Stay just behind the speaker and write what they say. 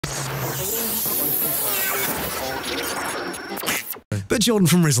But Jordan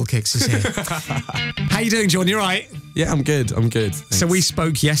from Rizzle Kicks is here. How you doing, Jordan? You all right? Yeah, I'm good. Thanks. So we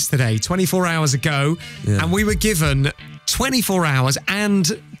spoke yesterday, 24 hours ago, and we were given 24 hours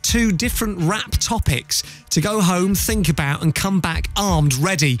and 2 different rap topics to go home, think about, and come back armed,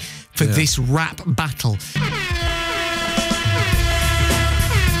 ready for this rap battle.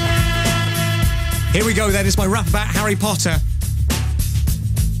 Here we go then. It's my rap about Harry Potter.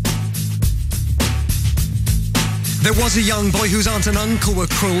 There was a young boy whose aunt and uncle were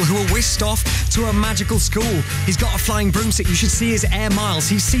cruel, who were whisked off to a magical school. He's got a flying broomstick, you should see his air miles.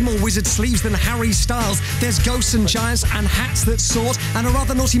 He's seen more wizard sleeves than Harry Styles. There's ghosts and giants and hats that sort, and a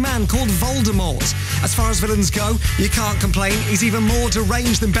rather naughty man called Voldemort. As far as villains go, you can't complain. He's even more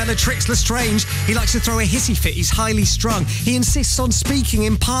deranged than Bellatrix Lestrange. He likes to throw a hissy fit, he's highly strung. He insists on speaking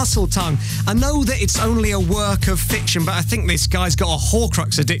in parcel tongue. I know that it's only a work of fiction, but I think this guy's got a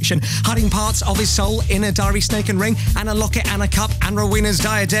Horcrux addiction, hiding parts of his soul in a diary, snake and ring, and a locket and a cup and Rowena's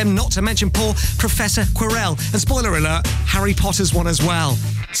diadem, not to mention poor Professor Quirrell. And spoiler alert, Harry Potter's one as well.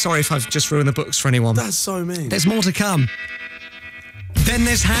 Sorry if I've just ruined the books for anyone. That's so mean. There's more to come. Then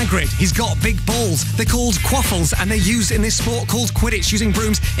there's Hagrid. He's got big balls. They're called quaffles, and they're used in this sport called Quidditch. Using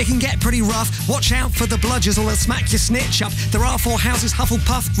brooms, it can get pretty rough. Watch out for the bludgers or they'll smack your snitch up. There are 4 houses: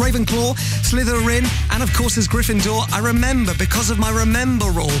 Hufflepuff, Ravenclaw, Slytherin, and of course there's Gryffindor. I remember because of my remember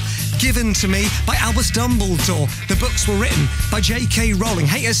rule, given to me by Albus Dumbledore. The books were written by J.K. Rowling.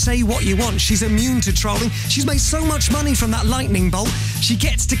 Haters say what you want, she's immune to trolling. She's made so much money from that lightning bolt, she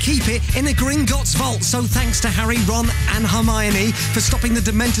gets to keep it in a Gringotts vault. So thanks to Harry, Ron and Hermione for stopping the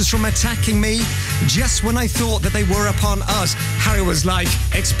Dementors from attacking me. Just when I thought that they were upon us, Harry was like,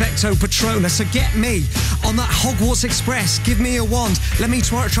 expecto patronus, so get me on that Hogwarts Express. Give me a wand, let me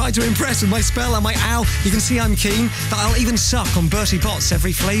try to impress with my spell and my owl. You can see I'm keen, that I'll even suck on Bertie Bott's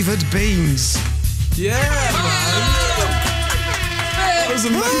every flavoured beans. Yeah, man. That was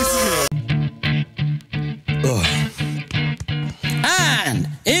amazing. And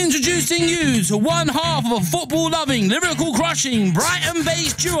introducing you to one half of a football-loving, lyrical-crushing,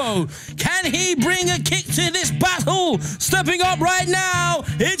 Brighton-based duo. Can he bring a kick to this battle? Stepping up right now,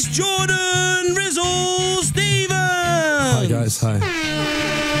 it's Jordan Rizzle Stevens. Hi, guys. Hi.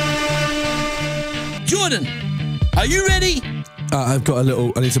 Jordan, are you ready? I've got a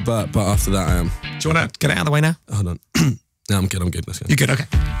little... I need to burp, but after that I am. Do you want to get it out of the way now? Hold on. No, I'm good. Let's go. You're good, okay.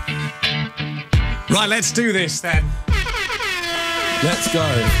 Right, let's do this then. Let's go.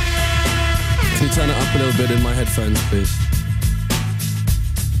 Can you turn it up a little bit in my headphones, please?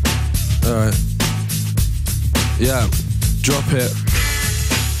 Alright. Yeah, drop it.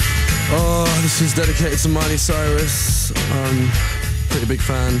 Oh, this is dedicated to Miley Cyrus. Pretty big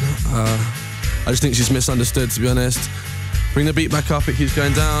fan. I just think she's misunderstood, to be honest. Bring the beat back up, it keeps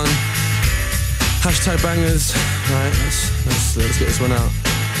going down. Hashtag bangers. Right, let's get this one out.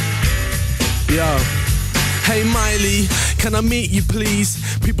 Yo. Hey Miley, can I meet you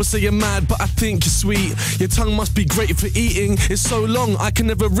please? People say you're mad, but I think you're sweet. Your tongue must be great for eating. It's so long, I can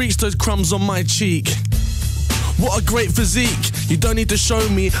never reach those crumbs on my cheek. What a great physique. You don't need to show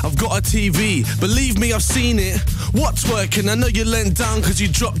me, I've got a TV. Believe me, I've seen it. What's working? I know you leant down cause you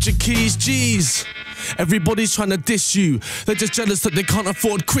dropped your keys. Jeez. Everybody's trying to diss you. They're just jealous that they can't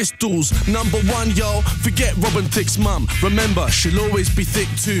afford crystals. Number 1, yo, forget Robin Thicke's mum. Remember, she'll always be thick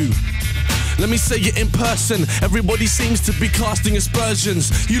too. Let me say it in person. Everybody seems to be casting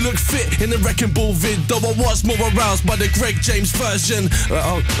aspersions. You look fit in the Wrecking Ball vid, though I was more aroused by the Greg James version.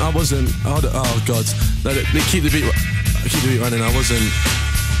 I wasn't. Oh God. Let it keep the beat. Keep the beat running. I wasn't.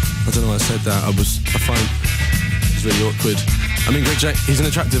 I don't know why I said that. I find it's really awkward. I mean, Greg James, he's an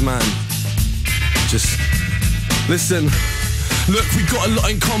attractive man. Just listen. Look, we got a lot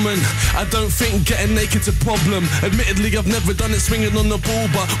in common. I don't think getting naked's a problem. Admittedly, I've never done it swinging on the ball,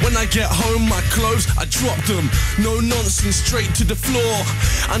 but when I get home, my clothes, I drop them. No nonsense, straight to the floor.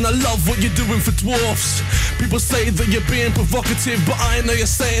 And I love what you're doing for dwarfs. People say that you're being provocative, but I know you're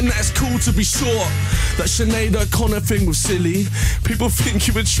saying that it's cool to be short. That Sinead O'Connor thing was silly. People think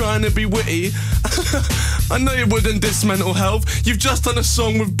you were trying to be witty. I know you wouldn't diss mental health. You've just done a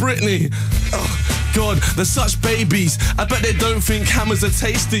song with Britney. Oh, God, they're such babies. I bet they don't think hammers are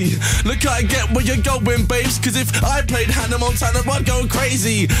tasty. Look, I get where you're going, babes, cause if I played Hannah Montana, I'd go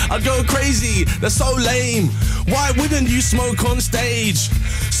crazy. They're so lame. Why wouldn't you smoke on stage?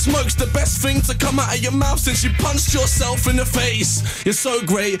 Smoke's the best thing to come out of your mouth since you punched yourself in the face. You're so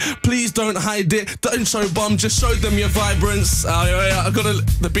great, please don't hide it. Don't show bum, just show them your vibrance. I got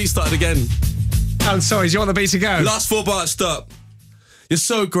the beat started again. Oh, sorry, do you want the beat to go? Last 4 bars, stop. You're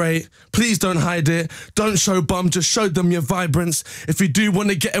so great. Please don't hide it. Don't show bum, just show them your vibrance. If you do want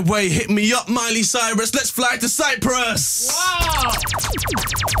to get away, hit me up, Miley Cyrus. Let's fly to Cyprus. Wow!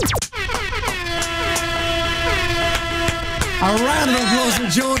 A round of applause for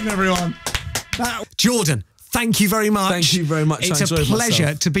Jordan, everyone. Jordan, thank you very much. Thank you very much. It's a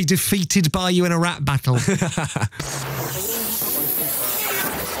pleasure to be defeated by you in a rap battle.